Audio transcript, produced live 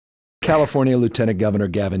California Lieutenant Governor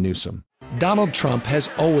Gavin Newsom. Donald Trump has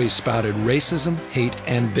always spouted racism, hate,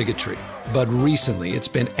 and bigotry, but recently it's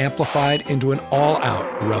been amplified into an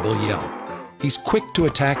all-out rebel yell. He's quick to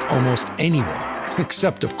attack almost anyone,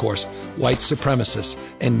 except, of course, white supremacists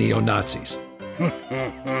and neo-Nazis.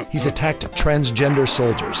 He's attacked transgender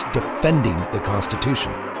soldiers defending the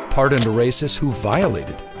Constitution, pardoned a racist who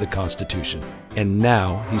violated the Constitution, and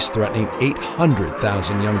now he's threatening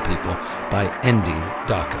 800,000 young people by ending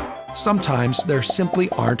DACA. Sometimes there simply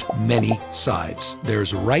aren't many sides.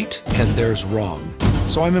 There's right and there's wrong.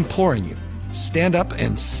 So I'm imploring you, stand up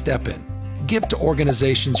and step in. Give to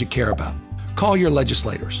organizations you care about. Call your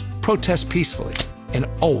legislators, protest peacefully, and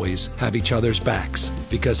always have each other's backs,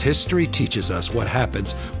 because history teaches us what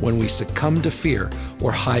happens when we succumb to fear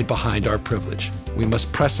or hide behind our privilege. We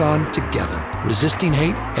must press on together, resisting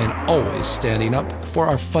hate and always standing up for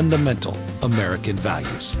our fundamental American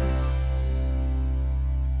values.